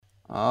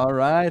All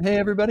right. Hey,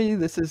 everybody.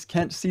 This is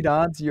Kent C.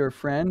 Dodds, your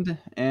friend.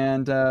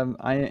 And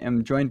I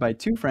am joined by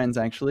two friends,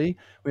 actually.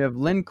 We have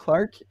Lynn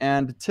Clark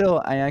and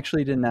Till. I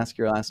actually didn't ask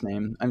your last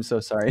name. I'm so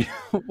sorry.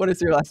 What is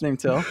your last name,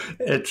 Till?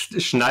 It's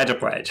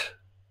Schneidereit.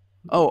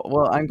 Oh,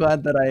 well, I'm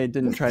glad that I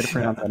didn't try to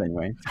pronounce that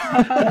anyway.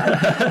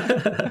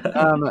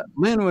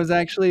 Lynn was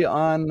actually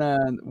on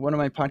one of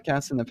my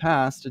podcasts in the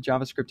past,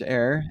 JavaScript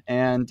Air,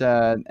 and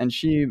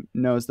she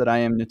knows that I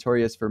am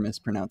notorious for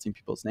mispronouncing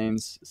people's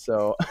names.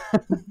 So,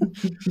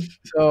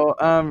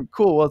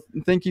 cool. Well,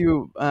 thank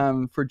you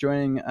for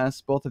joining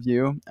us, both of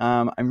you.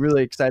 I'm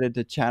really excited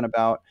to chat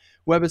about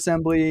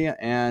WebAssembly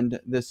and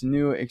this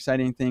new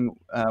exciting thing,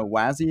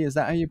 WASI. Is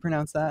that how you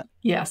pronounce that?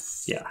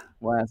 Yes. Yeah.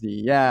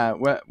 WASI, yeah,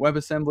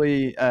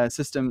 WebAssembly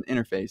System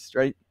Interface,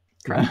 right?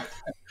 Correct.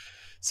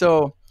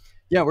 So,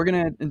 yeah, we're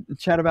going to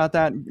chat about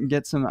that and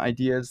get some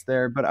ideas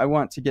there, but I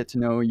want to get to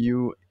know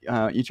you,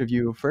 each of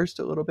you first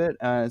a little bit,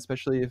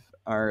 especially if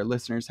our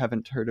listeners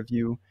haven't heard of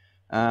you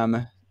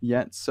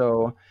yet.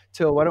 So,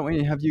 Till, why don't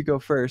we have you go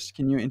first?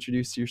 Can you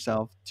introduce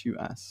yourself to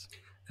us?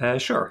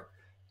 Sure.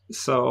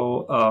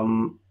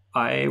 So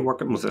I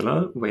work at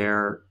Mozilla,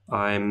 where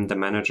I'm the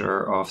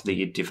manager of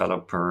the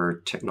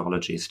developer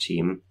technologies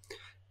team,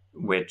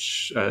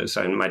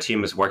 so my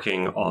team is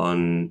working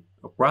on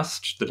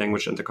Rust, the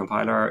language and the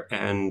compiler,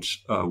 and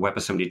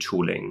WebAssembly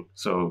tooling.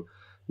 So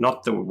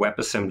not the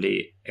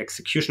WebAssembly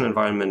execution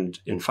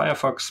environment in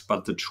Firefox,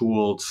 but the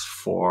tools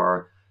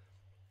for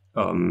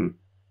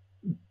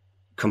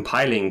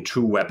compiling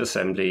to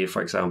WebAssembly,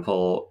 for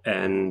example,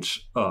 and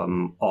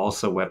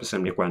also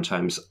WebAssembly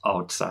runtimes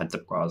outside the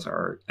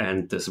browser.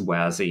 And this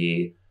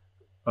WASI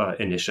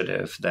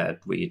initiative that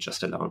we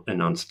just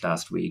announced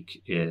last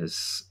week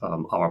is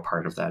our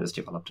part of that is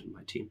developed in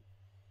my team.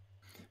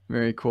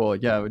 Very cool.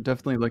 Yeah, we're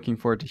definitely looking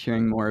forward to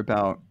hearing more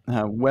about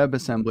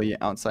WebAssembly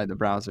outside the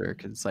browser,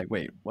 because it's like,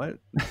 wait, what?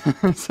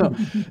 So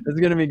it's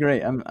going to be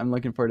great. I'm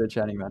looking forward to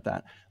chatting about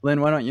that. Lynn,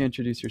 why don't you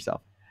introduce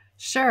yourself?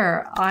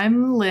 Sure.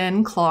 I'm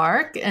Lynn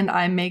Clark, and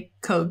I make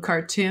code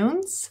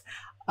cartoons.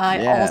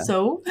 I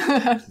also,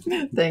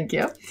 thank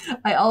you.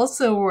 I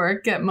also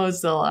work at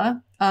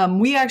Mozilla.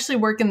 We actually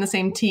work in the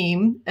same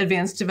team,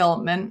 advanced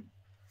development.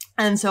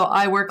 And so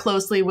I work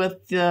closely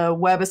with the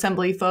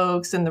WebAssembly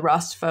folks and the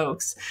Rust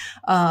folks,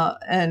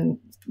 and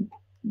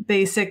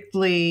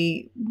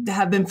basically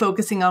have been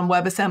focusing on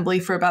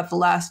WebAssembly for about the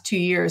last 2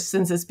 years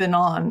since it's been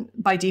on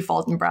by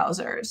default in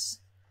browsers.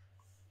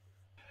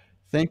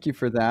 Thank you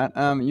for that.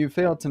 You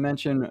failed to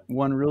mention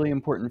one really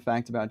important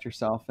fact about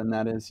yourself, and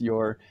that is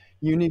your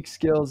unique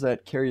skills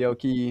at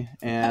karaoke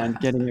and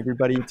getting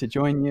everybody to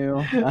join you.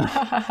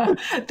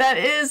 That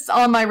is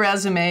on my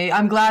resume.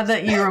 I'm glad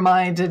that you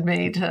reminded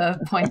me to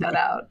point that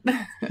out.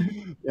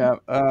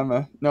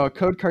 Yeah. No,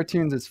 Code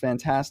Cartoons is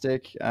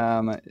fantastic.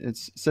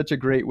 It's such a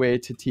great way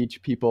to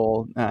teach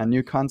people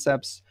new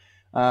concepts.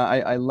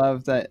 I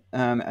love that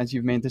as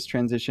you've made this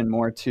transition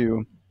more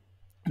to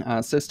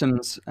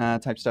systems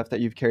type stuff, that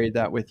you've carried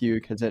that with you,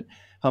 because it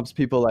helps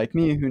people like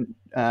me who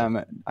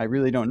I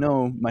really don't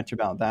know much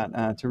about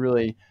that to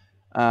really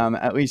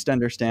at least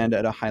understand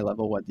at a high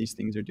level what these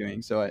things are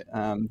doing. So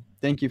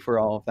thank you for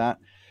all of that.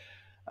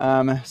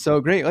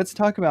 So great. Let's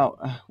talk about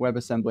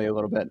WebAssembly a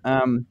little bit.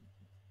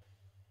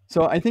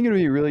 So I think it would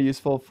be really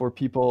useful for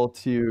people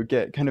to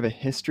get kind of a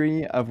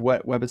history of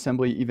what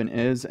WebAssembly even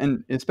is,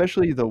 and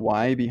especially the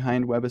why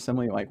behind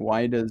WebAssembly. Like,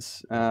 why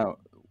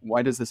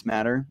does this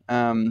matter?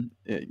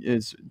 It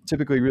is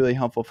typically really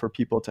helpful for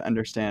people to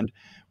understand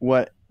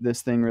what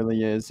this thing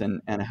really is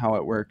and how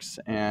it works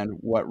and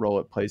what role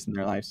it plays in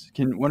their lives.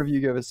 Can one of you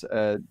give us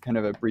a kind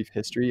of a brief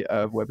history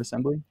of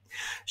WebAssembly?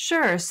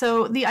 Sure.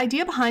 So the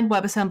idea behind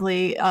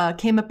WebAssembly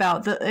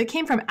it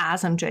came from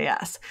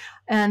asm.js.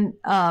 And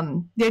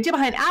the idea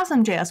behind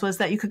asm.js was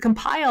that you could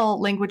compile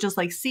languages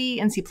like C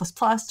and C++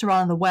 to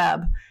run on the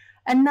web,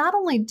 and not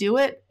only do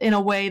it in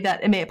a way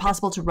that it made it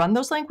possible to run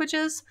those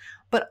languages,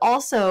 but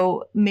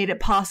also made it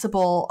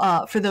possible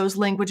for those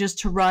languages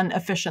to run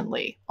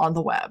efficiently on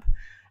the web.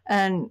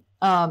 And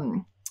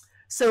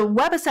so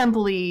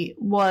WebAssembly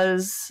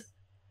was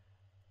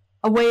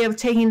a way of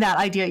taking that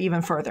idea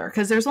even further,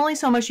 because there's only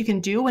so much you can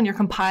do when you're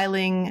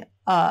compiling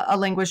a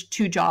language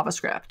to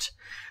JavaScript.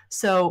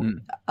 So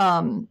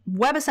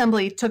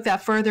WebAssembly took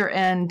that further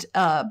and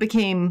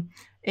became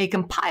a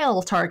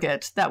compile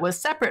target that was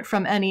separate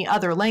from any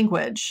other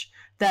language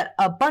that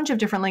a bunch of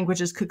different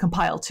languages could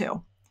compile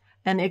to.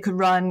 And it could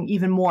run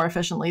even more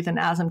efficiently than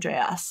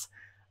asm.js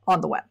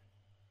on the web.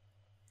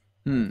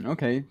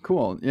 Okay,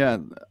 cool. Yeah.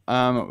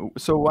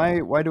 So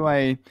why do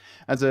I,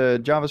 as a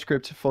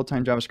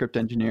full-time JavaScript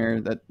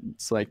engineer,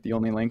 that's like the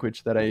only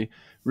language that I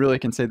really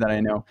can say that I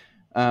know.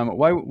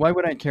 Why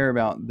would I care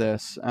about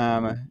this?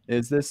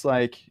 Is this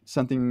like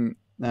something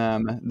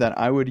that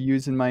I would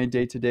use in my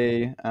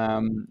day-to-day?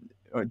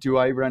 Do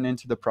I run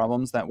into the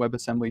problems that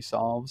WebAssembly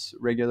solves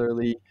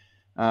regularly?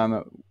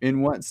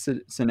 In what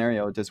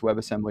scenario does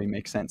WebAssembly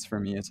make sense for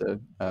me as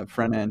a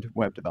front-end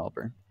web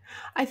developer?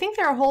 I think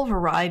there are a whole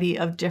variety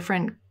of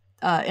different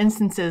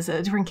instances,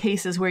 different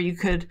cases where you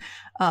could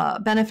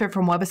benefit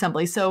from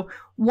WebAssembly. So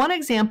one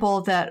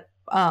example that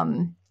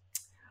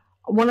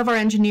one of our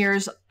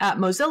engineers at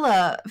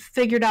Mozilla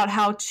figured out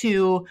how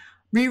to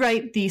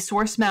rewrite the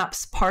source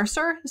maps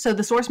parser. So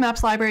the source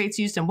maps library, it's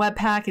used in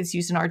Webpack, it's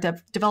used in our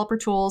developer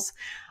tools.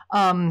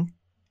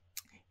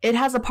 It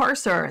has a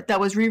parser that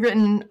was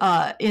rewritten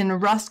in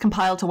Rust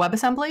compiled to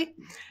WebAssembly.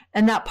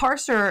 And that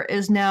parser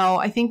is now,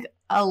 I think,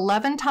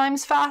 11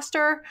 times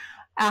faster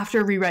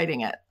after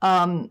rewriting it.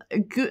 The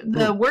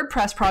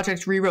WordPress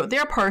project rewrote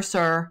their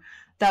parser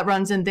that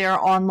runs in their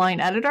online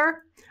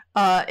editor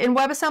in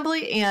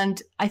WebAssembly,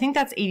 and I think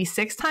that's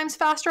 86 times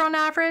faster on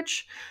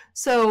average.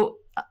 So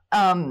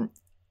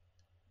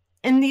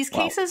in these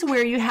cases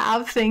where you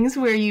have things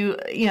where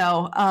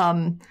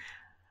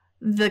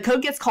the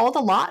code gets called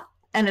a lot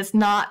and it's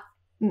not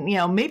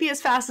maybe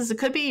as fast as it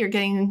could be, you're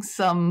getting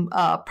some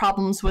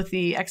problems with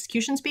the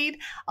execution speed.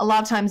 A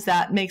lot of times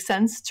that makes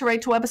sense to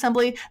write to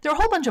WebAssembly. There are a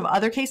whole bunch of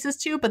other cases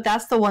too, but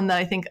that's the one that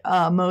I think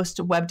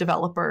most web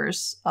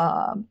developers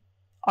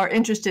are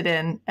interested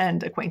in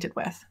and acquainted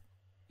with.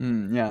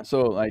 Yeah,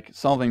 so like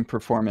solving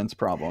performance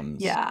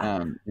problems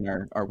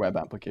in our web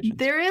application.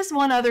 There is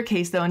one other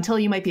case, though, Until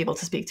you might be able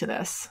to speak to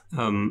this.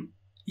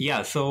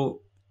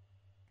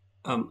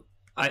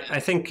 I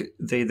think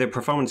the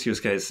performance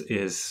use case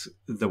is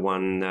the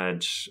one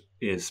that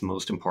is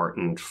most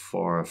important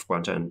for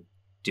front-end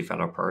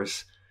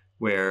developers,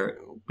 where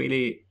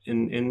really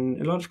in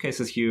a lot of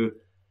cases you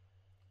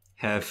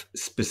have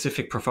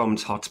specific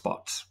performance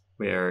hotspots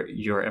where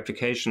your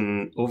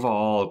application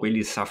overall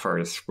really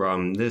suffers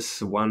from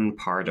this one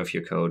part of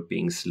your code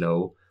being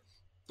slow.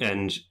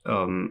 And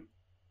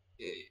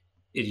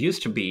it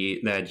used to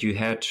be that you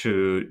had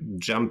to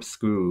jump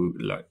through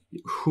like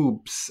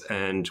hoops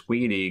and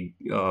really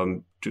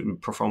to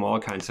perform all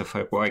kinds of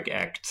heroic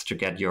acts to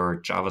get your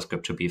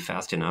JavaScript to be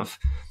fast enough.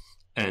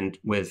 And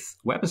with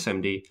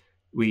WebAssembly,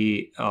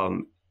 we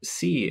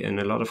see in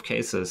a lot of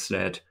cases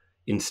that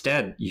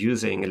instead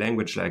using a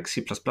language like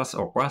C++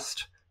 or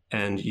Rust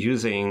and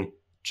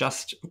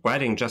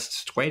writing just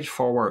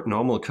straightforward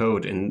normal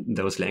code in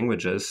those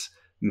languages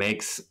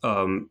makes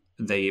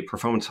the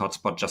performance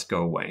hotspot just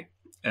go away.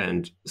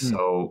 And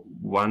so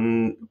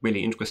one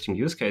really interesting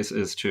use case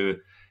is to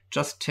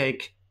just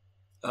take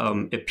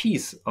a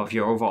piece of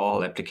your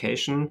overall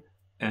application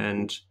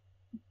and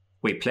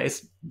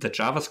replace the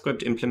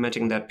JavaScript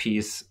implementing that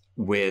piece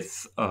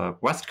with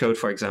Rust code,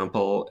 for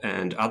example,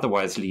 and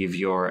otherwise leave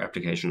your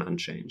application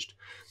unchanged.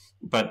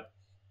 But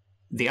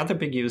the other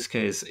big use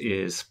case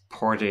is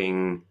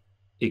porting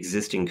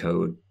existing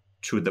code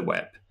to the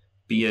web,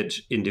 be it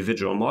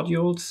individual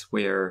modules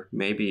where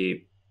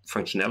maybe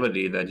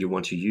functionality that you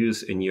want to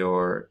use in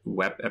your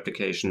web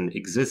application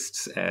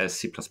exists as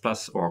C++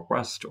 or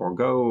Rust or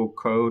Go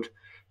code,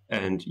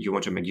 and you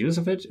want to make use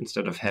of it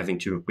instead of having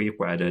to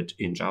rewrite it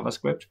in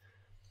JavaScript.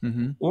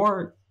 Mm-hmm.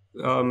 Or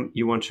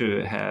you want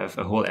to have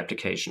a whole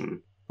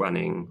application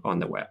running on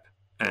the web.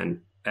 And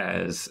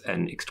as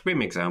an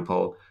extreme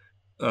example,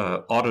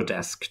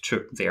 Autodesk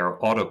took their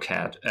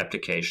AutoCAD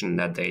application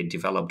that they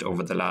developed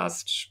over the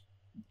last,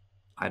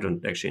 I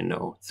don't actually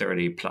know,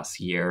 30 plus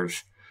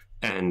years,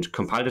 and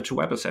compiled it to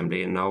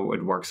WebAssembly, and now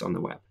it works on the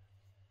web.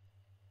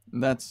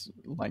 That's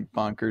like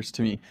bonkers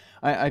to me.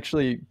 I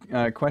actually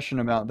question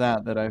about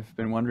that I've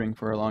been wondering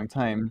for a long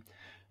time.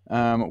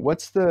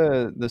 What's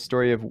the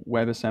story of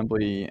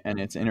WebAssembly and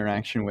its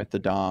interaction with the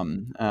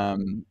DOM?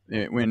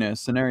 In a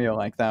scenario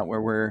like that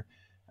where we're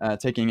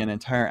taking an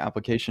entire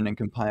application and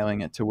compiling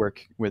it to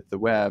work with the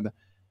web,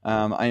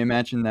 I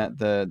imagine that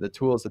the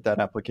tools that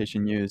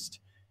application used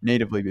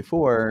natively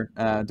before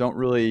don't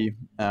really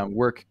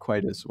work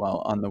quite as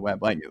well on the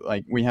web.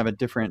 Like we have a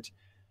different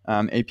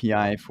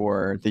API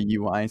for the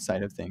UI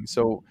side of things.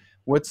 So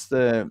what's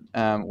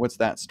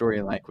that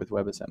story like with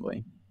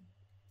WebAssembly?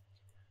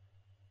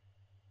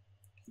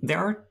 There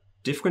are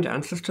different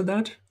answers to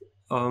that,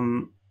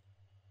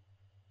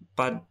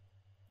 but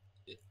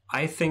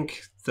I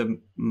think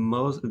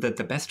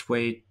the best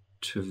way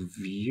to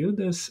view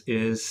this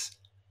is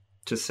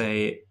to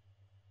say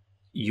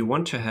you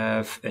want to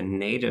have a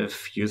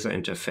native user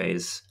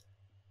interface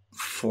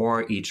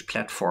for each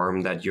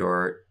platform that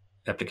your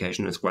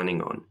application is running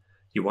on.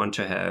 You want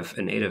to have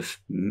a native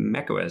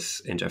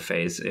macOS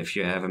interface if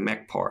you have a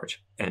Mac part,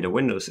 and a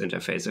Windows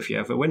interface if you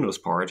have a Windows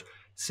part.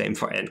 Same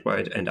for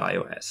Android and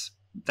iOS.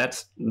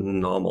 That's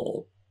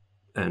normal.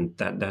 And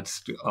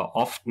that's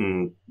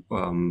often,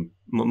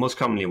 most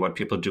commonly what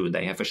people do.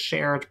 They have a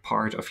shared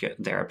part of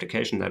their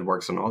application that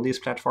works on all these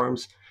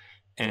platforms,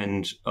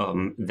 and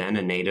then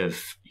a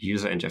native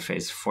user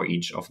interface for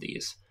each of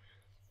these.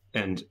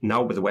 And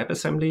now with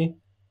WebAssembly,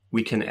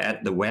 we can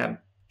add the web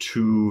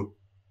to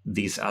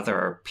these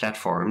other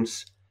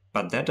platforms,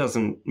 but that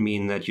doesn't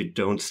mean that you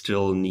don't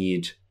still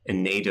need a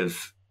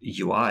native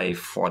UI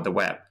for the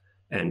web.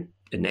 And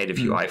a native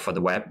UI for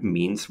the web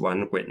means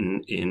one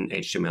written in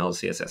HTML,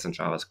 CSS, and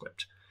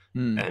JavaScript.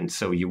 And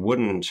so you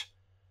wouldn't...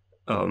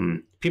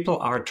 people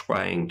are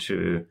trying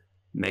to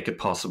make it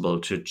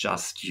possible to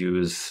just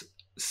use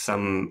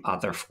some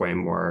other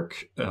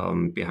framework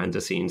behind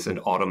the scenes and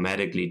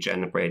automatically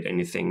generate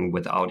anything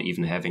without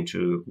even having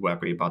to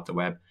worry about the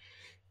web.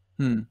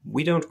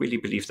 We don't really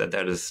believe that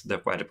that is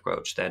the right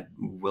approach. That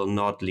will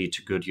not lead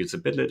to good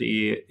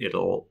usability.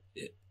 It'll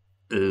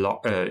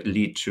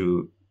lead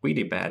to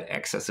really bad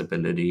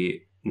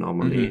accessibility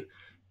normally.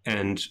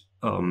 And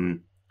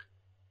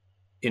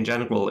in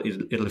general,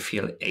 it'll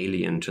feel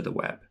alien to the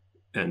web.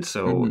 And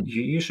so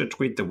you should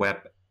treat the web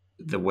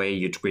the way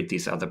you treat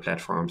these other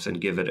platforms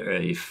and give it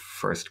a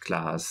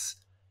first-class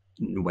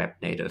web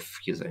native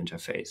user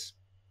interface.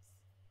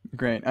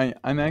 Great.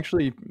 I'm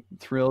actually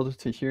thrilled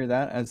to hear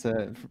that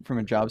from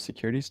a job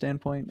security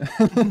standpoint as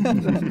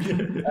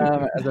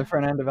a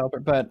front-end developer.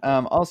 But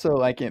also,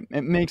 like, it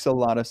makes a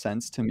lot of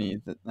sense to me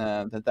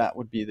that that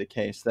would be the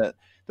case, that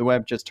the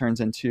web just turns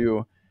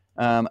into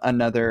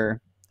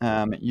another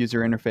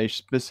user interface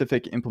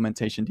specific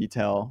implementation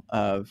detail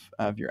of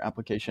your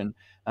application.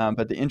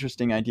 But the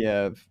interesting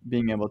idea of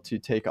being able to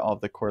take all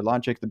of the core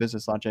logic, the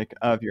business logic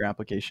of your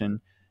application,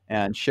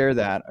 and share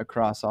that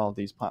across all of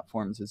these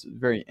platforms is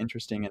very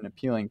interesting and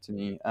appealing to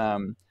me.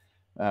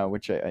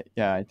 Which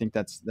I think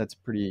that's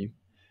pretty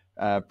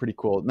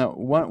cool. Now,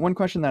 one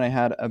question that I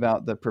had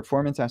about the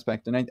performance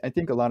aspect, and I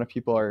think a lot of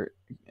people are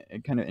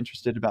kind of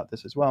interested about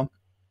this as well,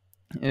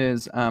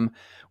 is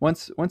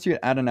once you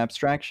add an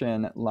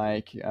abstraction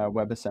like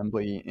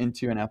WebAssembly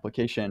into an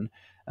application,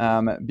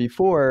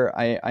 before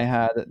I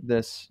had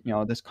this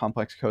this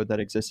complex code that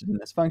existed in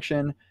this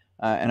function,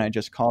 and I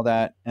just call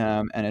that,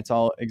 and it's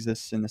all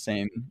exists in the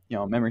same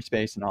memory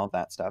space and all of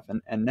that stuff.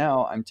 And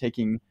now I'm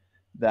taking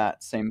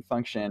that same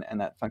function and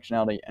that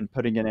functionality and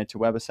putting it into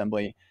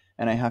WebAssembly,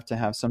 and I have to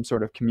have some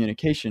sort of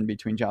communication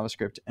between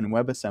JavaScript and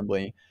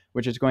WebAssembly,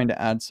 which is going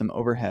to add some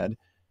overhead.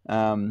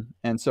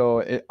 And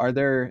so are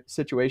there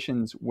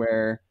situations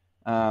where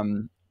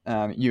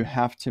you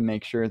have to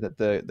make sure that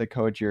the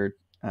code you're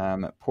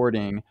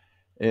porting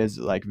is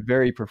like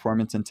very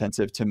performance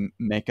intensive to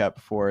make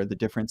up for the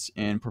difference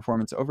in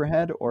performance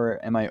overhead, or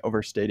am I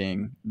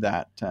overstating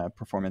that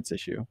performance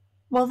issue?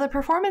 Well, the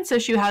performance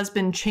issue has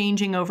been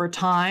changing over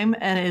time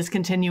and is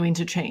continuing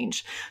to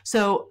change.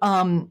 So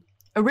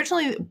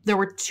originally there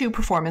were two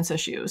performance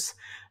issues.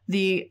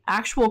 The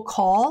actual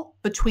call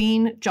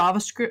between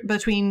JavaScript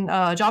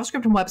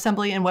and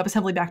WebAssembly and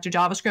WebAssembly back to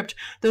JavaScript,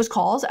 those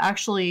calls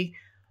actually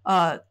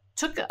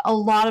took a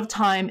lot of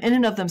time in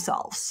and of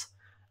themselves.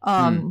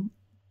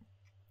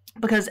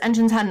 Because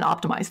engines hadn't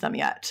optimized them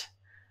yet.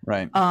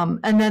 Right.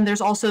 And then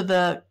there's also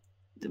the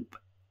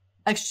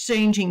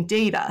exchanging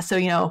data. So,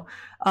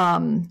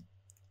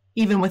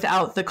 even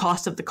without the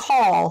cost of the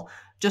call,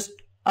 just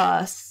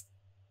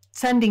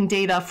sending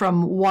data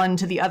from one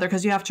to the other,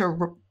 because you have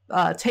to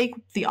take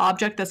the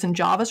object that's in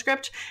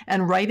JavaScript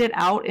and write it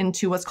out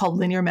into what's called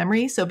linear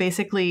memory. So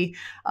basically,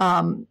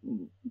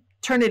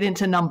 turn it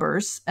into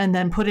numbers and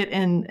then put it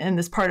in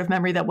this part of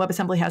memory that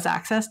WebAssembly has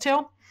access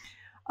to.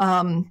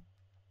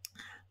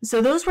 So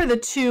those were the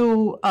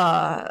two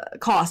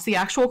costs, the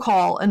actual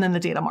call and then the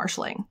data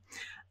marshaling.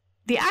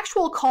 The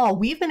actual call,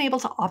 we've been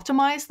able to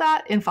optimize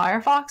that in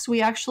Firefox.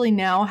 We actually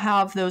now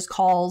have those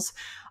calls,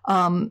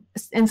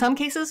 in some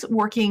cases,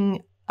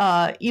 working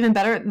even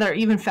better. They're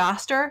even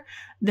faster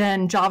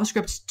than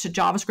JavaScript to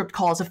JavaScript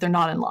calls if they're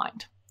not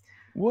inlined.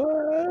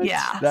 What?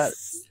 Yeah.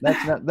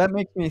 That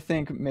makes me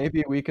think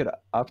maybe we could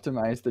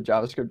optimize the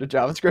JavaScript to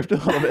JavaScript a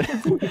little bit.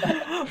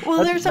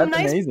 Well, there's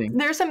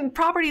some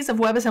properties of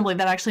WebAssembly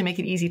that actually make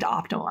it easy to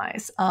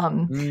optimize.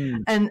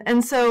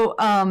 And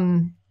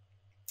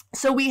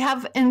so we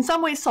have in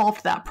some ways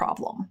solved that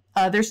problem.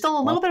 There's still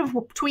a little bit of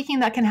tweaking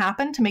that can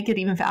happen to make it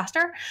even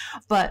faster,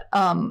 but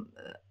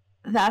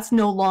that's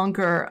no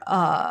longer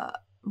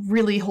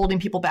really holding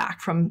people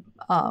back from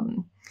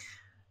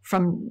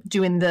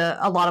doing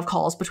a lot of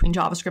calls between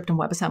JavaScript and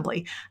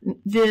WebAssembly.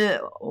 The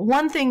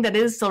one thing that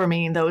is still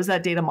remaining, though, is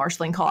that data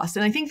marshaling cost.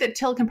 And I think that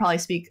Till can probably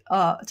speak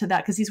to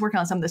that because he's working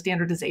on some of the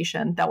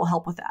standardization that will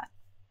help with that.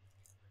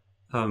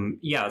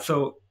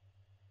 So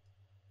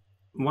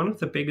one of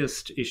the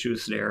biggest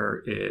issues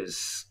there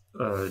is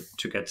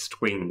to get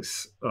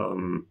strings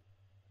from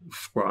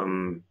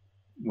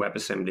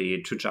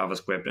WebAssembly to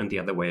JavaScript and the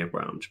other way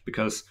around.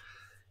 Because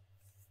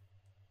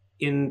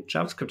in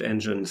JavaScript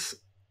engines,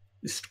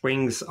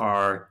 strings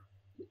are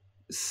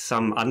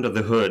some under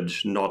the hood,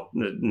 not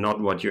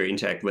what you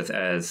interact with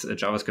as a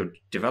JavaScript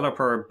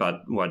developer,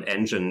 but what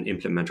engine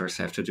implementers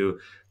have to do.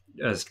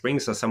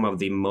 Strings are some of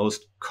the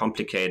most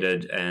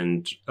complicated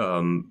and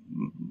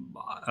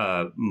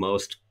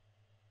most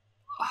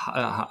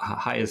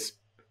highest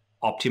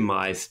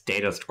optimized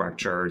data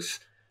structures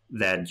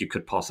that you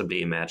could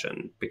possibly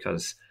imagine,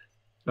 because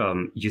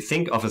you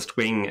think of a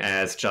string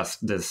as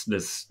just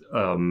this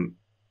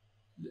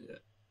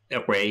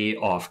array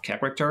of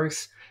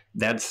characters.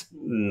 That's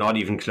not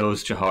even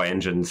close to how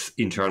engines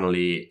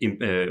internally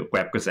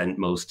represent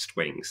most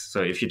strings.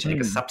 So if you take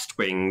a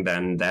substring,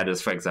 then that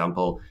is, for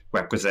example,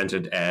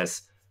 represented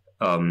as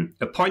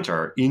a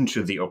pointer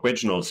into the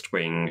original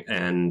string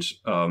and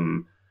a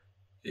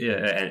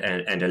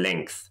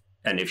length.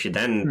 And if you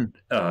then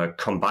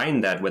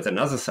combine that with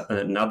another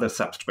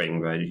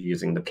substring by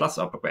using the plus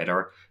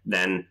operator,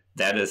 then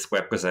that is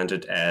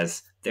represented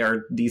as there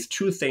are these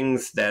two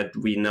things that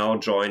we now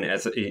join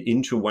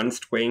into one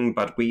string,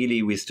 but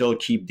really we still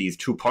keep these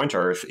two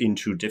pointers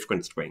into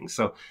different strings.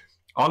 So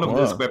all of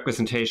this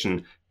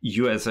representation,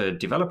 you as a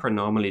developer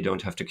normally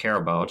don't have to care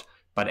about,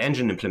 but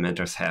engine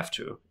implementers have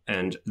to.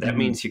 And that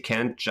means you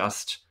can't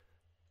just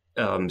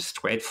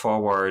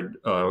straightforward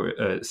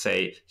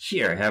say,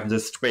 here, have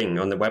this string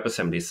on the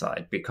WebAssembly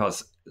side,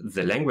 because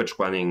the language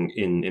running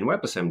in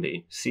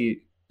WebAssembly,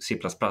 C++,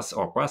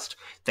 or Rust,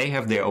 they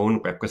have their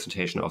own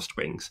representation of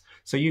strings.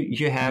 So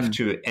you have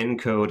to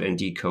encode and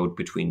decode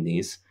between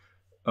these.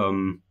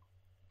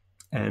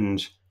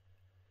 And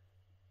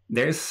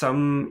there's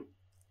some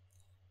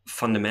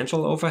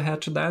fundamental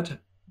overhead to that,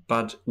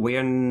 but we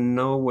are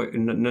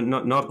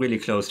not really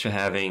close to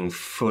having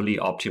fully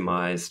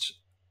optimized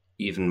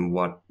even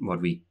what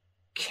we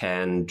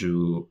can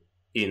do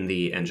in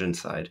the engine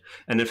side.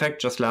 And in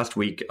fact, just last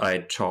week, I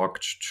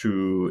talked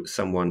to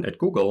someone at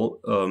Google.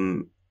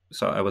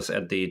 So I was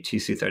at the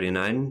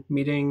TC39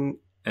 meeting,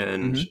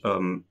 and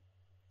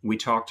we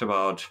talked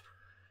about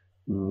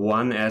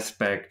one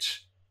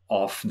aspect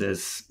of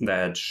this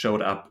that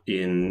showed up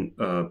in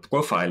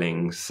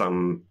profiling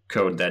some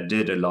code that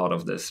did a lot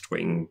of this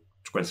string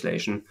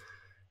translation,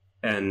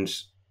 and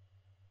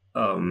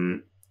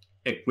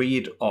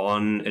agreed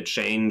on a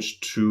change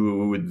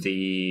to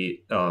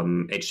the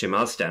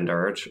HTML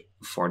standard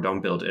for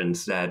DOM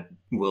built-ins that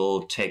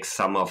will take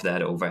some of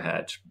that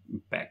overhead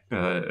back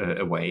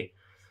away.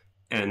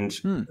 And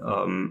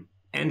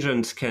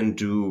engines can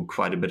do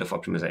quite a bit of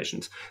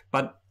optimizations,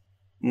 but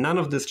none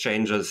of this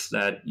changes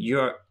that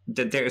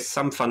there is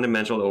some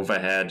fundamental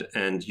overhead,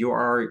 and you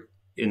are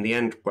in the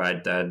end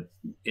right that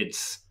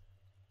it's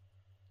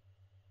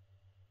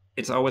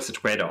always a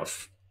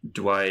trade-off.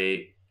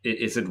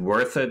 Is it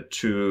worth it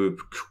to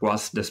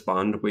cross this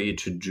boundary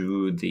to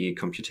do the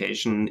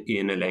computation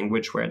in a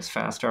language where it's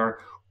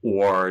faster,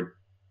 or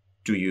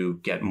do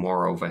you get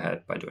more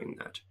overhead by doing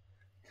that?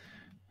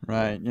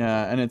 Right.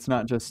 Yeah, and it's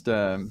not just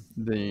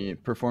the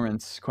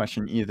performance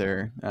question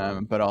either,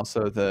 but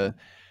also the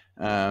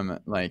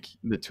like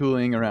the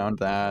tooling around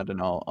that and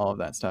all of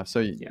that stuff.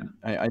 So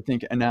I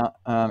think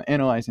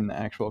analyzing the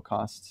actual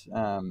costs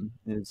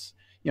is,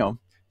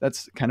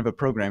 that's kind of a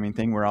programming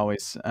thing. We're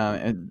always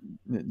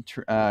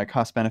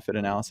cost benefit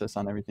analysis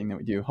on everything that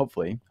we do.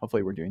 Hopefully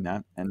we're doing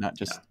that and not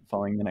just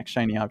following the next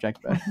shiny object.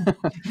 But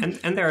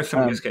and there are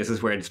some use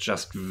cases where it's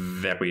just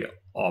very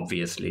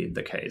obviously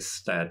the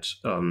case that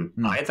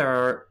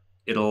either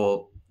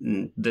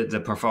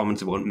the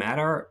performance won't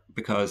matter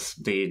because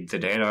the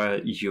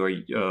data you're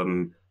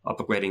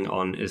operating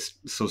on is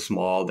so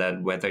small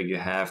that whether you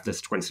have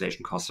this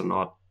translation cost or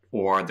not,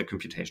 or the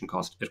computation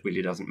cost, it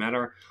really doesn't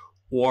matter.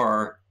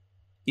 Or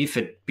if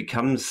it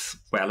becomes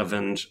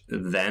relevant,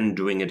 then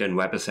doing it in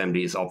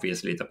WebAssembly is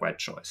obviously the right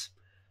choice.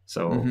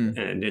 So,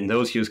 and in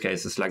those use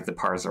cases, like the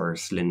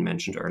parsers Lin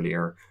mentioned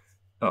earlier,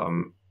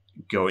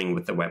 going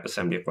with the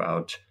WebAssembly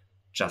route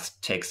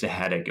just takes the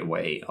headache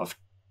away of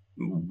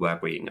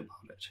worrying about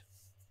it.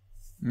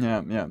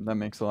 Yeah, that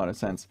makes a lot of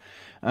sense.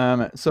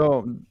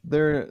 So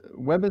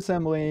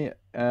WebAssembly,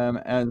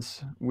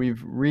 as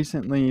we've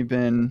recently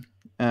been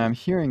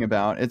hearing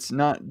about, it's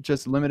not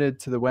just limited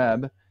to the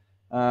web,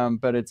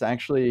 but it's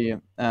actually,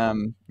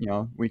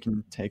 we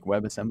can take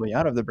WebAssembly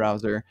out of the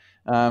browser,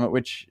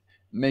 which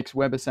makes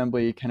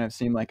WebAssembly kind of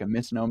seem like a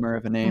misnomer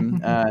of a name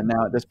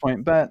now at this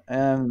point. But,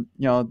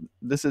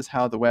 this is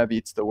how the web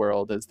eats the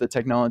world, is the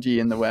technology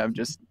in the web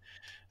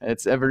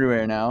it's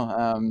everywhere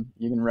now.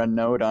 You can run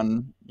Node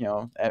on,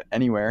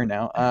 anywhere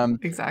now.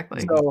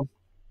 Exactly. So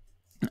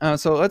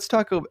let's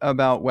talk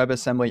about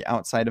WebAssembly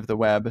outside of the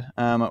web.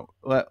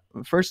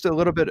 First, a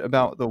little bit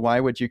about the why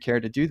would you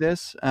care to do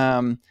this,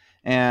 and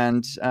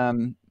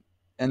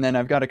then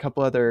I've got a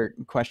couple other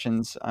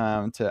questions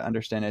to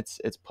understand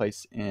its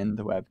place in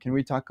the web. Can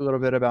we talk a little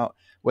bit about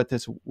what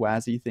this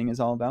WASI thing is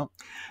all about?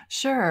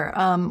 Sure.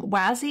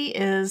 WASI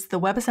is the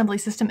WebAssembly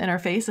System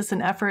Interface. It's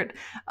an effort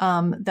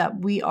that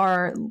we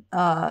are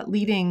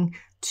leading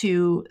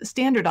to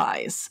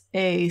standardize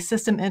a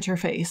system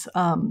interface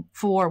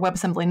for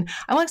WebAssembly. And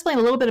I want to explain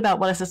a little bit about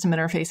what a system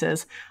interface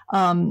is.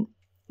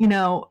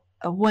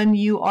 When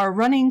you are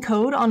running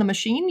code on a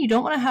machine, you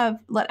don't want to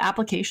let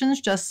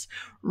applications just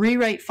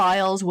rewrite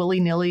files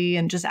willy-nilly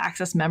and just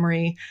access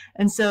memory.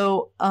 And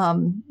so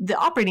the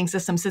operating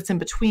system sits in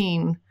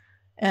between,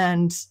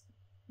 and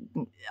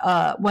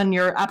when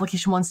your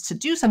application wants to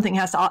do something, it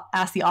has to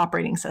ask the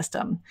operating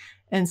system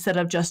instead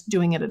of just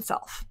doing it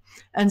itself.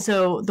 And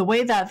so the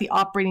way that the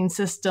operating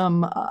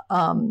system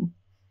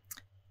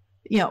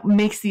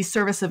makes these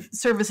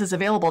services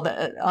available,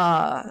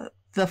 that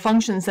the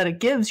functions that it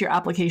gives your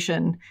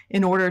application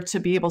in order to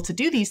be able to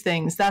do these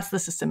things, that's the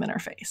system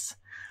interface.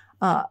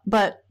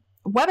 But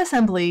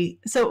WebAssembly,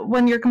 so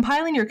when you're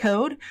compiling your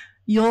code,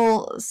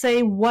 you'll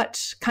say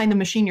what kind of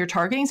machine you're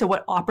targeting, so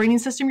what operating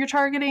system you're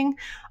targeting,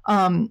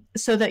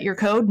 so that your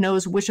code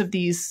knows which of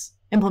these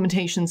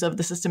implementations of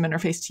the system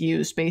interface to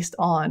use based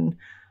on,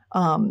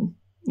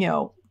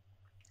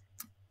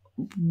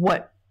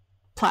 what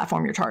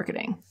platform you're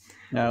targeting.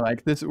 Yeah,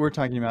 like this, we're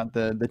talking about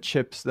the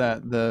chips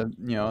that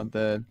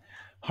the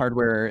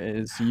hardware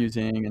is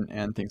using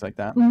and things like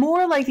that.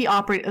 More like the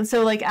operating.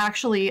 So like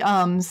actually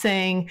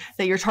saying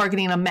that you're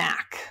targeting a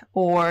Mac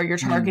or you're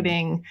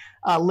targeting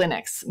a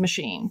Linux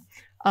machine.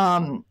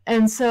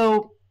 And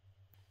so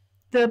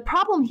the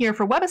problem here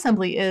for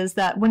WebAssembly is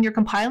that when you're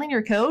compiling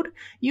your code,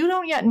 you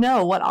don't yet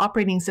know what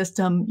operating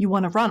system you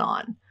want to run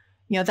on.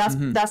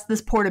 That's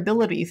this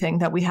portability thing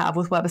that we have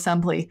with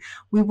WebAssembly.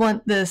 We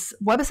want this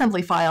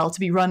WebAssembly file to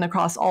be run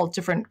across all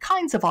different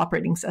kinds of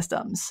operating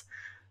systems.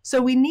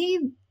 So we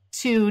need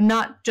to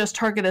not just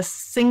target a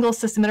single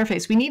system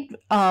interface. We need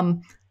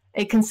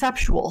a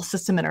conceptual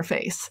system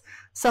interface.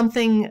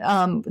 Something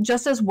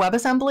just as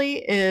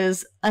WebAssembly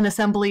is an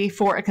assembly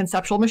for a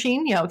conceptual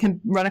machine. It can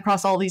run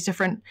across all these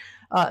different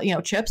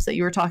chips that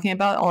you were talking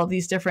about, all of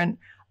these different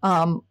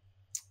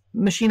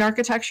machine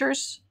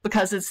architectures,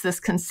 because it's this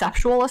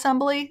conceptual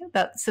assembly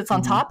that sits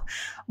on top.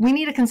 We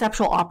need a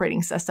conceptual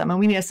operating system, and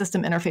we need a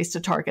system interface to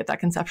target that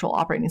conceptual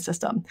operating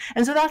system.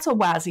 And so that's what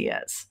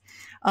WASI is.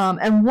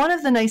 And one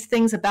of the nice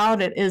things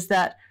about it is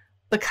that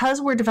because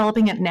we're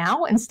developing it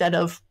now instead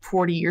of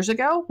 40 years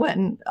ago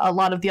when a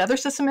lot of the other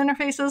system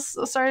interfaces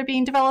started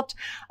being developed,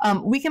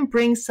 we can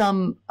bring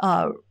some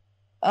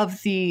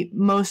of the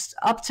most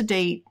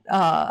up-to-date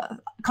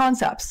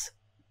concepts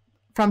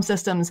from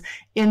systems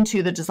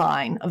into the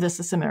design of the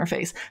system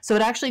interface. So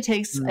it actually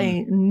takes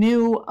a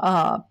new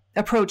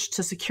approach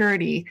to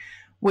security,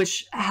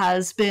 which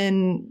has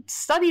been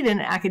studied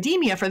in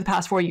academia for the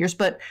past 4 years,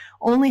 but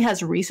only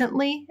has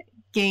recently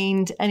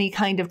gained any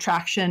kind of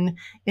traction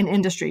in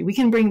industry. We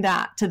can bring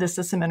that to the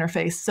system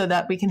interface so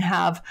that we can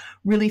have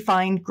really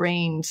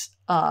fine-grained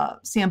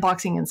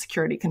sandboxing and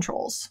security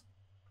controls.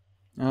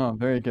 Oh,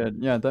 very good.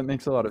 Yeah, that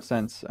makes a lot of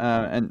sense.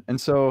 And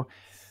so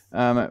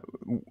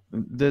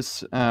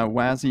this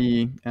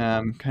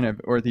WASI kind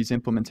of, or these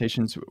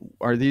implementations,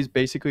 are these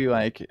basically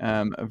like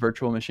a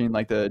virtual machine,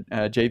 like the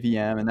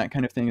JVM and that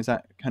kind of thing? Is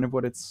that kind of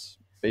what it's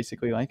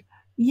basically like?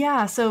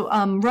 Yeah, so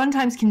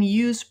runtimes can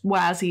use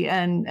WASI,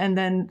 and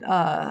then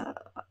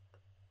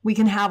we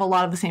can have a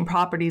lot of the same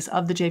properties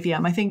of the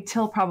JVM. I think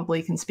Till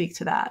probably can speak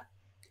to that.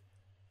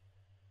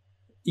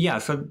 Yeah,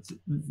 so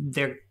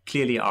there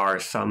clearly are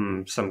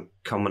some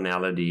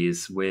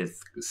commonalities with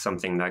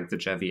something like the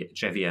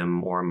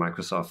JVM or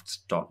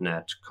Microsoft's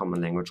 .NET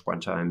Common Language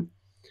Runtime,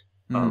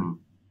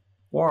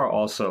 or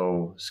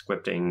also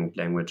scripting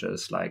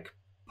languages like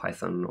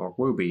Python or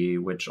Ruby,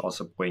 which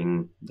also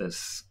bring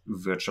this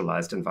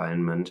virtualized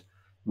environment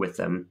with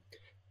them.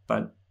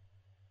 But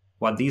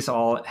what these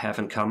all have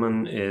in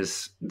common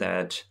is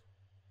that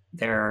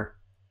they're,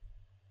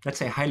 let's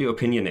say, highly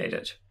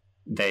opinionated.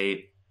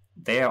 They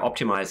are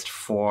optimized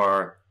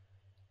for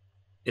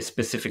a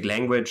specific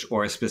language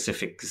or a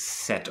specific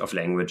set of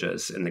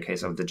languages in the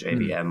case of the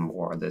JVM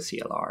or the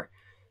CLR,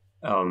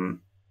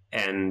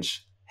 and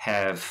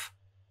have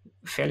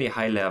fairly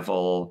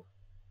high-level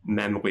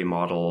memory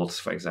models,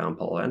 for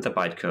example, and the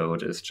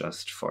bytecode is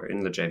just for, in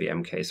the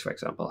JVM case, for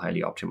example,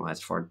 highly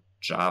optimized for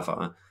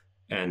Java.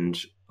 And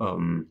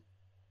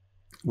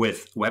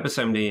with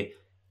WebAssembly,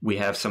 we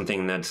have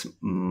something that's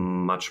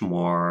much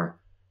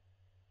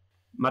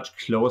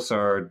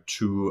closer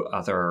to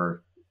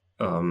other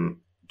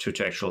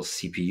to actual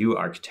CPU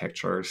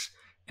architectures,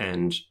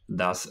 and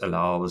thus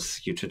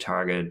allows you to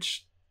target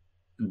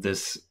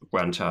this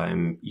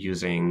runtime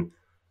using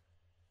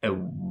a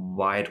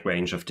wide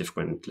range of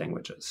different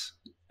languages,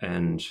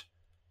 and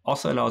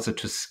also allows it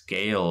to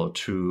scale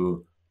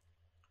to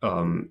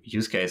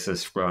use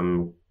cases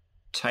from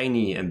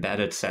tiny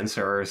embedded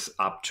sensors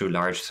up to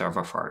large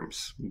server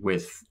farms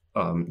with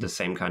the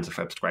same kinds of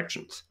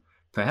abstractions.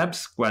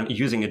 Perhaps when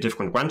using a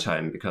different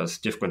runtime, because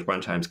different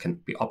runtimes can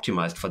be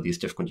optimized for these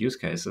different use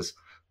cases,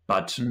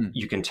 but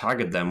you can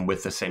target them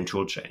with the same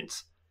tool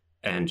chains.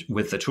 And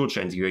with the tool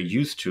chains you're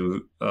used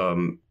to,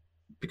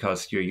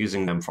 because you're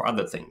using them for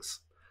other things.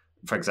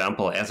 For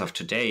example, as of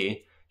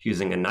today,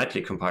 using a nightly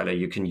compiler,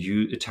 you can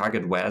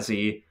target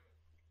WASI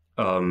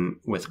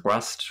with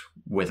Rust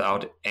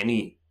without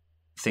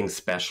anything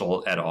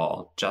special at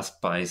all, just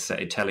by,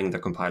 say, telling the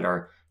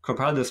compiler,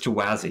 compile this to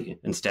WASI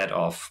instead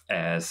of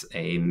as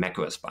a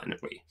macOS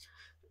binary.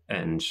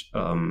 And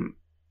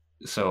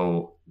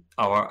so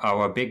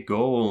our big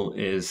goal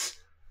is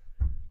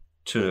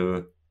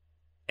to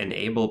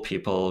enable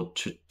people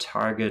to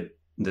target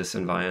this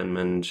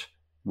environment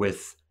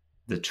with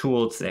the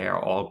tools they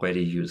are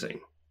already using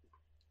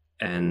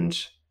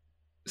and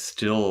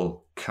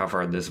still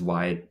cover this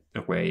wide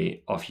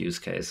array of use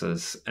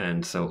cases.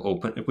 And so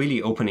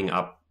really opening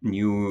up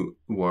new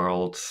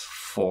worlds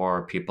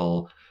for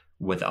people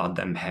without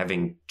them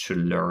having to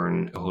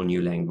learn a whole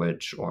new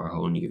language or a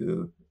whole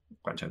new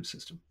runtime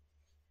system.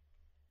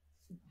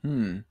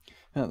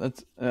 Yeah,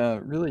 that's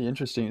really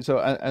interesting. So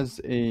as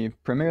a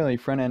primarily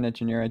front-end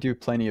engineer, I do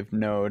plenty of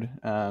Node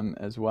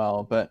as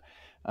well, but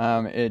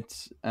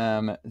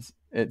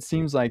it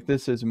seems like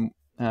this is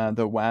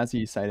the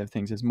WASI side of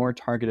things is more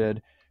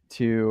targeted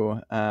to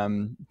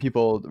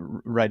people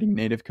writing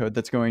native code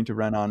that's going to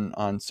run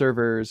on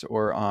servers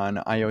or on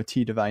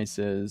IoT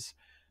devices.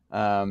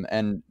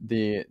 And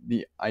the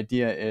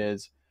idea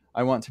is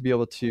I want to be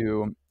able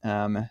to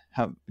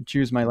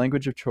choose my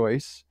language of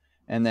choice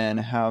and then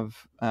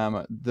have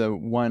the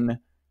one,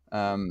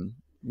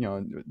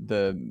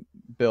 the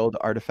build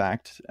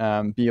artifact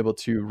be able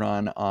to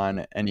run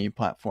on any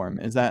platform.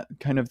 Is that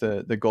kind of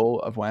the goal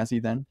of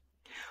WASI then?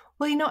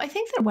 Well, I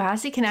think that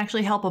WASI can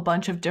actually help a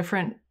bunch of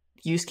different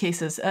use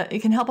cases.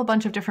 It can help a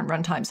bunch of different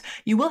runtimes.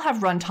 You will have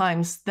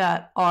runtimes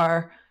that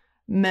are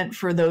meant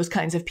for those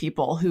kinds of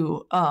people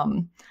who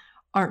aren't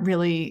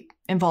really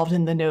involved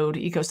in the Node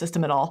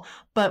ecosystem at all.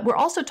 But we're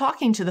also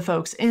talking to the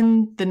folks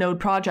in the Node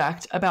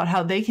project about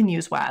how they can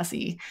use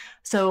WASI.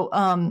 So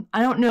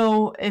I don't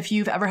know if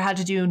you've ever had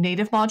to do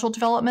native module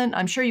development.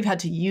 I'm sure you've had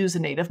to use a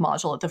native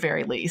module at the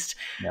very least.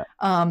 Yeah.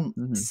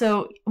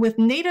 So with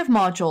native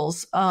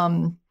modules,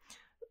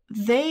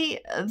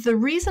 the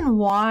reason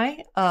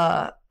why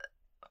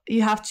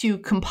you have to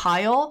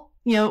compile,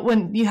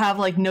 when you have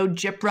like Node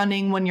JIP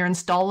running when you're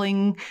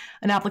installing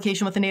an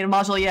application with a native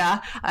module,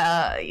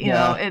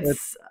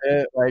 it's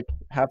like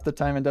half the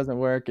time it doesn't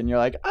work, and you're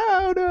like,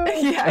 oh no.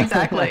 Yeah,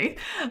 exactly.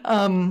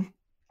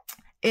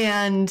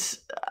 And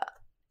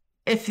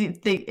if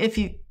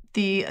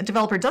the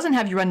developer doesn't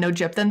have you run Node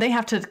JIP, then they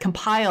have to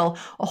compile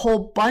a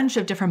whole bunch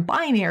of different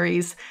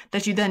binaries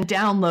that you then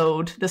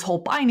download this whole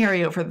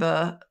binary over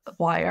the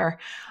wire.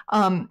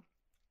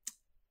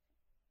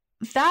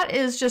 That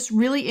is just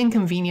really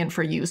inconvenient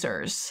for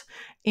users.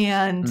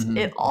 And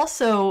it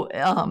also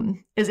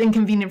is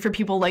inconvenient for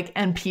people like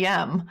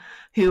NPM,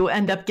 who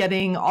end up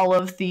getting all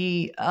of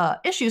the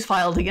issues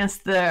filed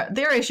against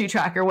their issue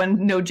tracker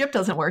when Node JIP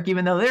doesn't work,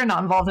 even though they're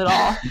not involved at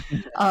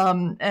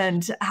all,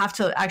 and have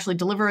to actually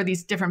deliver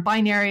these different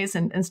binaries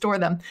and store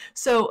them.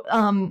 So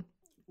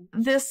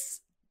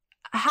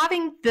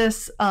having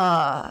these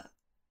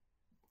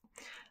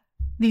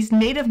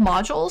native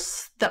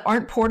modules that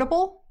aren't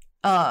portable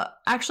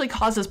actually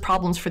causes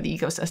problems for the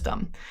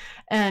ecosystem.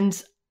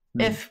 And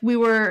if we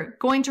were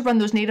going to run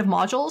those native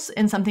modules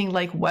in something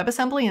like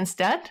WebAssembly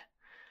instead,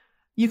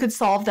 you could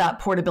solve that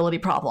portability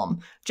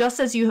problem. Just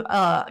as you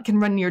can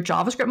run your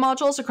JavaScript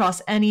modules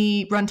across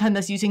any runtime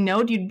that's using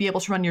Node, you'd be able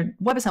to run your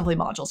WebAssembly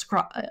modules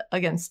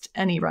against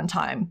any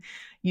runtime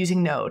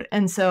using Node.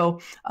 And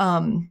so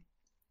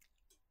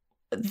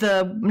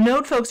the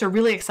Node folks are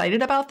really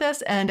excited about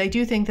this, and I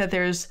do think that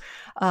there's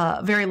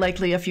very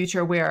likely a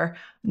future where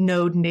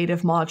Node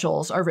native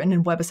modules are written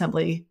in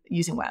WebAssembly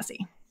using WASI.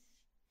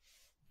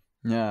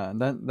 Yeah,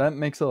 that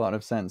makes a lot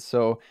of sense.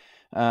 So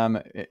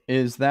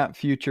is that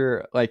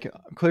future, like,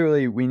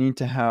 clearly we need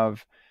to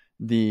have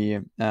the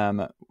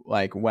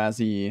like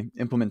WASI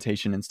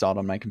implementation installed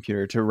on my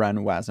computer to run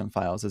WASM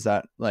files. Is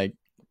that, like,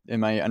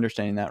 am I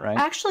understanding that right?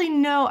 Actually,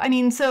 no. I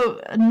mean,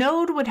 so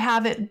Node would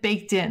have it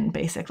baked in,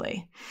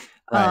 basically.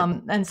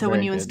 Right. And so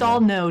when you install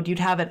Node, you'd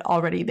have it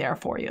already there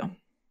for you.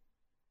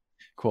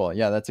 Cool.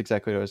 Yeah, that's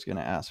exactly what I was going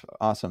to ask.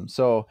 Awesome.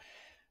 So,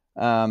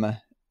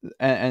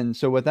 and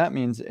so what that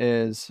means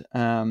is,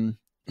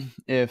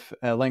 if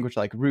a language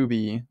like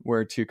Ruby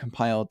were to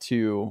compile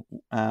to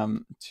a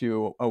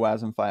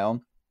WASM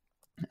file,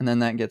 and then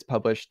that gets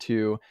published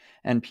to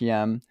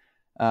NPM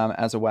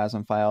as a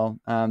WASM file,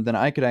 then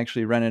I could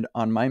actually run it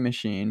on my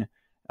machine,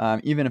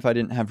 even if I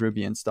didn't have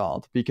Ruby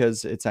installed,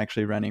 because it's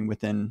actually running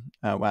within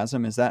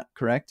WASM. Is that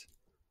correct?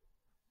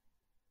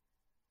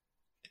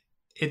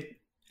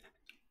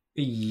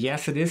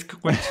 Yes, it is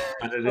correct,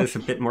 but it is a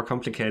bit more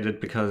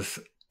complicated because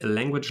a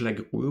language like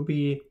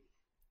Ruby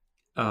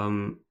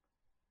will...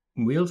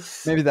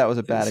 Maybe that was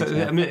a bad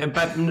example. I mean,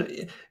 but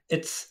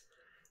it's...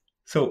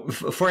 So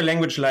for a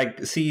language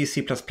like C,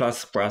 C++,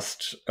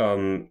 Rust,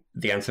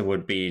 the answer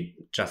would be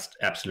just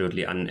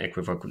absolutely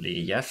unequivocally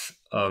yes.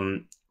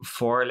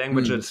 For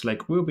languages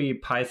like Ruby,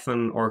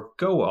 Python, or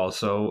Go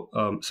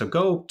also, so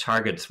Go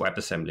targets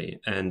WebAssembly.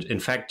 And in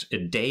fact, a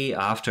day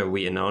after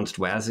we announced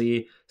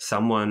WASI,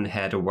 someone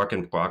had a work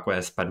in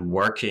progress, but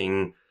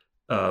working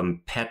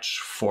patch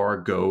for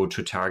Go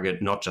to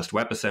target not just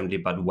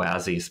WebAssembly, but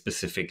WASI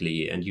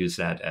specifically, and use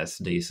that as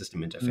the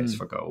system interface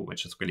for Go,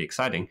 which is really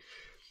exciting.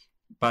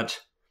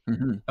 But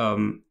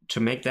to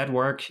make that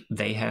work,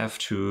 they have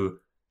to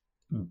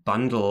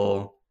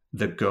bundle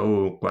the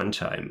Go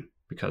runtime,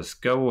 because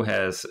Go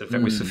has a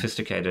very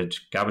sophisticated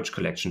garbage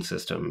collection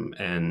system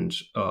and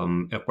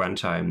a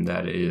runtime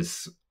that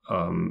is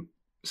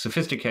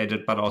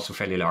sophisticated but also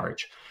fairly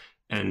large.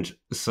 And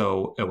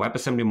so a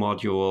WebAssembly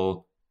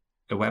module,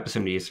 a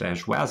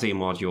WebAssembly/WASI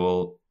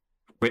module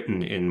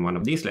written in one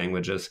of these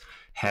languages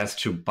has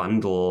to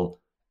bundle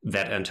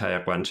that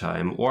entire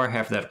runtime, or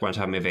have that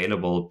runtime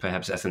available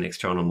perhaps as an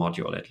external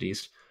module at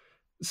least.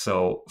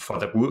 So for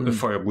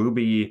a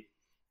Ruby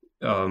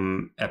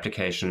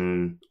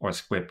application or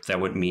script,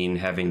 that would mean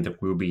having the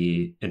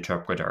Ruby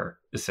interpreter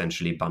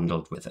essentially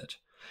bundled with it.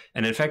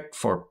 And in fact,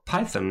 for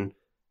Python,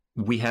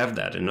 we have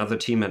that. Another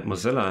team at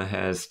Mozilla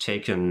has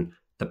taken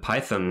the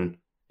Python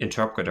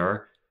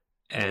interpreter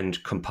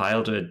and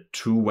compiled it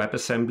to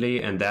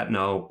WebAssembly, and that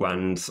now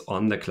runs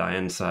on the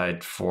client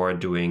side for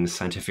doing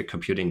scientific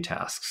computing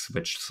tasks,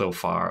 which so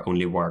far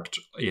only worked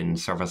in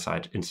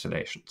server-side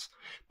installations.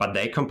 But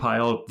they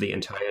compiled the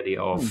entirety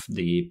of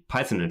the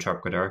Python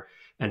interpreter,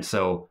 and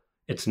so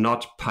it's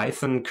not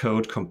Python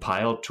code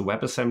compiled to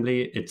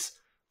WebAssembly, it's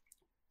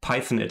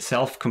Python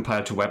itself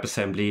compiled to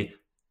WebAssembly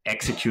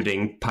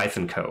executing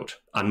Python code,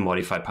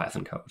 unmodified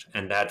Python code.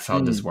 And that's how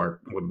this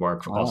would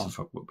work also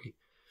for Ruby.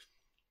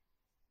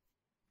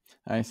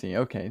 I see.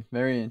 Okay,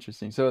 very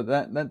interesting. So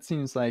that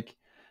seems like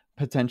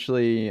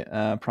potentially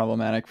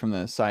problematic from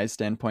the size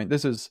standpoint.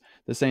 This is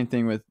the same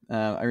thing with,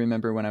 I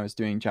remember when I was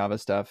doing Java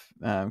stuff,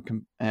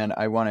 and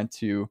I wanted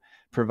to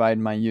provide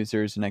my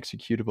users an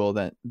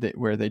executable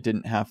where they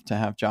didn't have to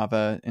have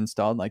Java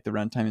installed, like the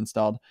runtime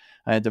installed.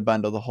 I had to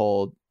bundle the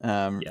whole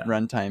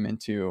runtime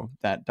into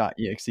that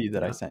 .exe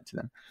that I sent to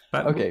them.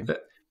 But, okay,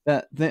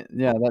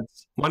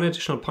 that's one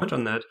additional point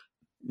on that.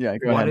 Yeah,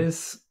 go ahead. What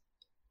is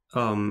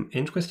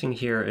interesting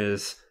here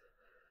is,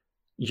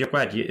 you're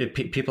right,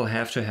 people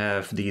have to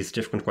have these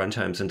different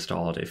runtimes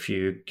installed. If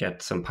you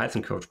get some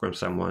Python code from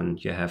someone,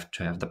 you have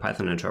to have the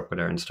Python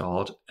interpreter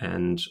installed,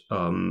 and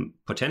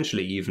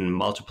potentially even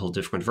multiple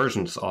different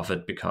versions of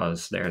it,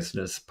 because there's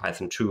this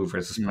Python 2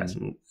 versus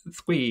Python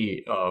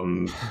 3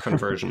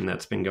 conversion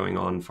that's been going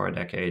on for a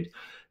decade.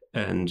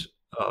 And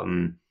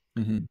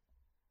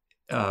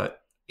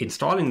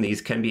installing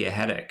these can be a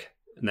headache.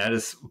 And that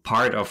is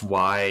part of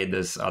why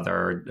this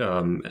other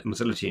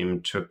Mozilla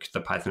team took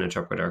the Python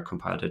interpreter,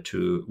 compiled it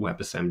to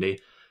WebAssembly.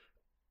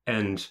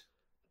 And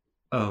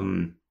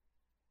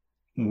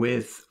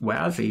with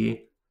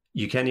WASI,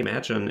 you can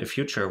imagine a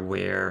future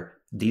where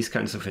these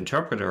kinds of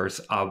interpreters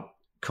are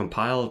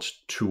compiled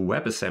to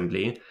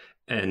WebAssembly,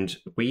 and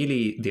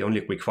really the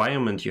only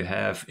requirement you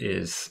have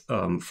is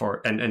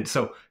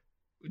so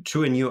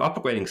to a new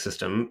operating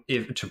system,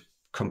 if to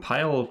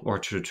compile or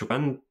to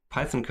run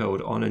Python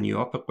code on a new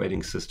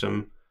operating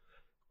system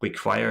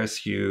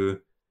requires you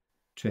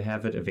to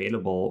have it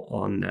available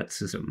on that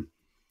system.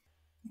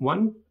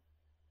 One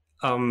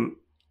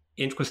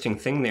interesting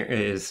thing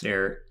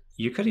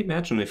you could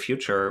imagine a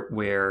future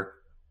where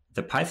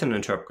the Python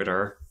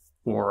interpreter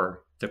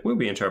or the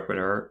Ruby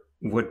interpreter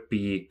would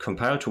be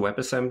compiled to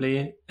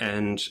WebAssembly,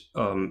 and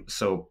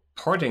so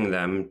porting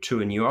them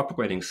to a new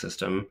operating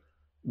system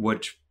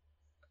would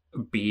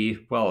be,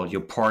 well,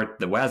 you port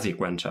the WASI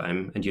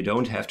runtime, and you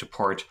don't have to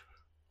port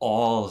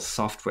all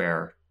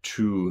software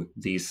to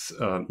these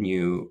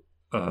new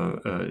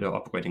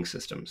operating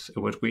systems. It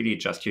would really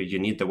just, you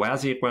need the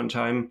WASI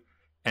runtime,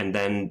 and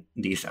then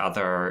these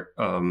other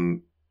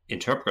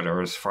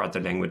interpreters for other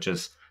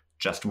languages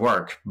just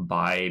work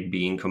by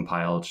being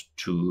compiled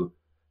to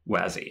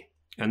WASI.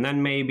 And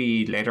then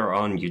maybe later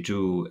on you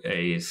do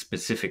a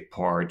specific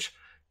port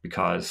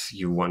because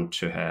you want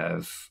to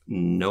have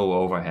no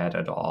overhead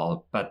at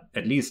all. But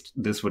at least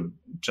this would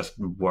just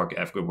work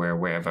everywhere,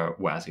 wherever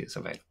WASI is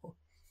available.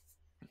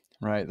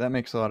 Right, that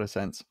makes a lot of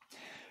sense.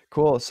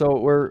 Cool. So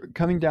we're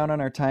coming down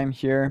on our time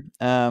here.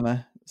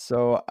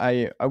 So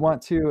I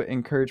want to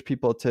encourage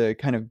people to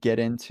kind of get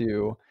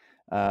into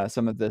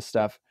some of this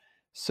stuff.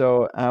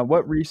 So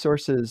what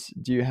resources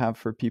do you have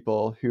for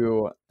people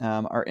who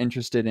are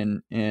interested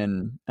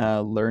in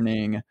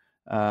learning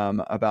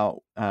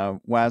about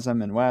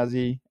WASM and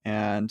WASI,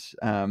 and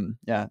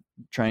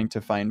trying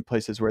to find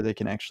places where they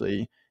can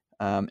actually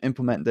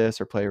implement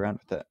this or play around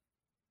with it?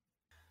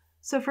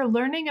 So for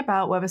learning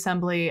about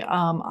WebAssembly,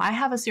 I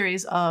have a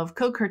series of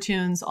code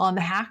cartoons on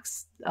the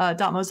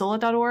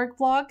hacks.mozilla.org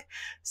blog.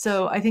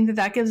 So I think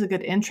that gives a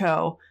good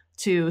intro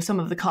to some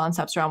of the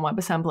concepts around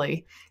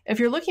WebAssembly. If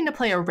you're looking to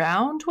play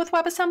around with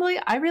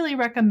WebAssembly, I really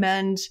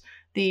recommend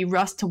the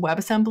Rust to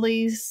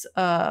WebAssembly's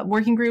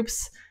working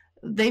groups.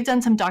 They've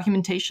done some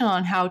documentation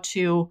on how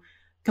to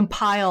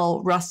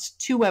compile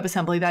Rust to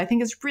WebAssembly that I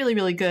think is really,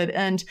 really good.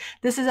 And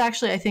this is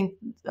actually, I think,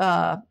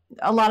 a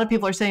lot of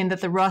people are saying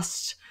that the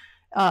Rust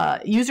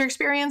user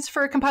experience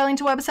for compiling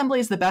to WebAssembly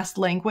is the best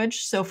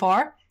language so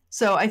far.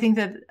 So I think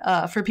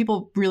that for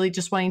people really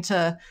just wanting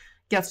to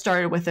get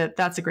started with it,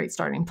 that's a great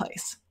starting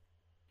place.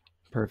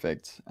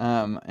 Perfect.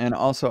 And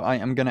also, I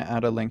am going to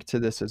add a link to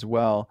this as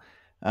well.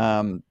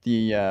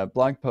 The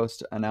blog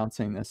post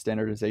announcing the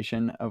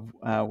standardization of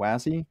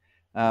WASI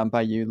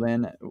by you,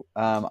 Lin,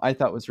 I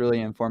thought was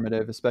really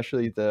informative,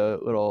 especially the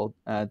little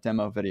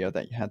demo video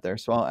that you had there.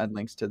 So I'll add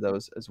links to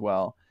those as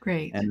well.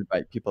 Great. And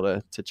invite people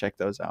to check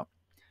those out.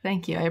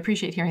 Thank you. I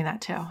appreciate hearing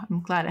that too.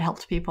 I'm glad it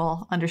helped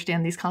people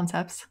understand these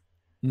concepts.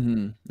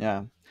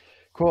 Yeah.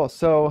 Cool.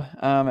 So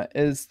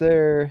is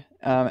there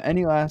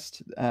any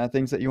last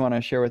things that you want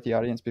to share with the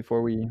audience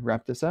before we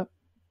wrap this up?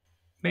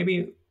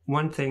 Maybe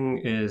one thing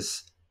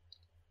is,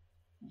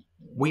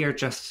 we are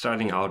just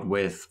starting out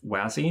with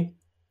WASI.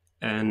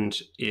 And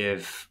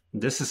if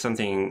this is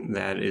something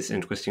that is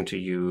interesting to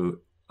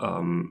you,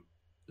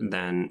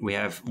 then we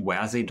have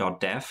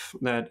wasi.dev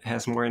that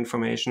has more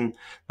information,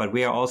 but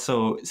we are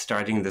also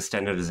starting the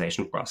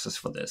standardization process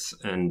for this.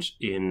 And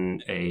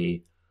in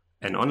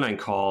an online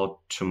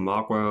call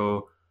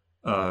tomorrow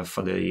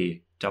for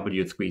the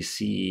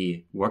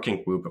W3C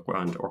working group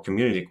around or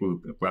community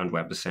group around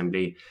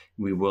WebAssembly,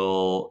 we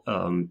will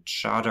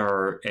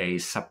charter a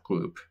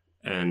subgroup.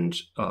 And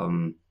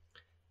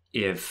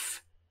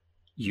if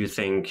you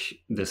think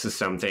this is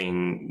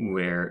something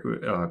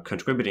where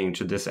contributing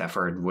to this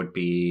effort would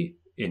be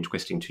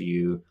interesting to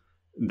you,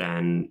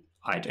 then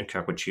I'd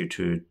encourage you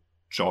to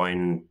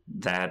join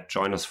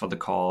us for the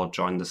call,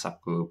 join the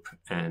subgroup,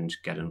 and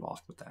get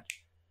involved with that.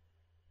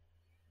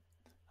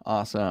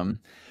 Awesome.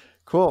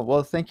 Cool.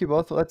 Well, thank you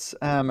both. Let's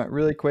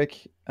really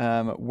quick,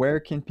 where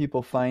can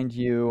people find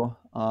you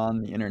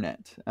on the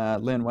internet?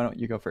 Lin, why don't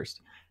you go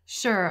first?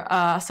 Sure.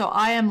 So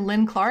I am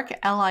Lin Clark,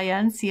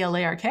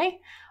 LINCLARK,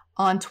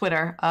 on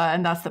Twitter,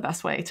 and that's the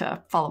best way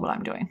to follow what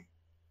I'm doing.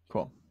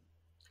 Cool.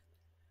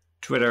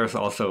 Twitter is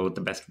also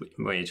the best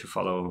way to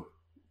follow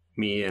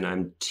me, and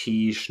I'm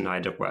T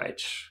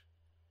Schneidereit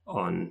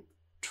on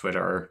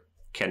Twitter.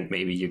 Kent,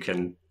 maybe you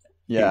can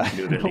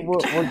include a link.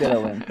 we'll get a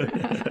link.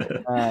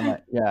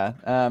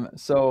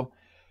 So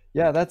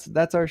yeah,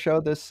 that's our show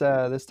this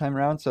time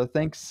around. So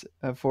thanks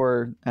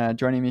for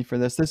joining me for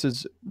this. This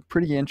is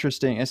pretty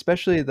interesting,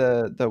 especially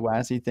the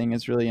WASI thing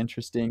is really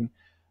interesting.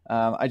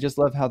 I just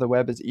love how the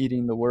web is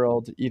eating the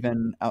world,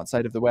 even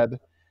outside of the web.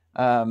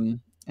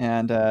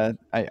 And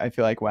I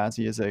feel like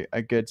WASI is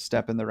a good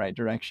step in the right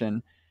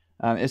direction,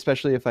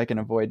 especially if I can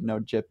avoid no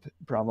JIP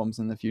problems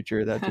in the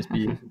future. That'd just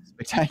be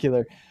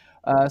spectacular.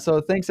 So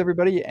thanks,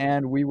 everybody,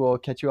 and we will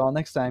catch you all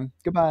next time.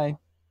 Goodbye.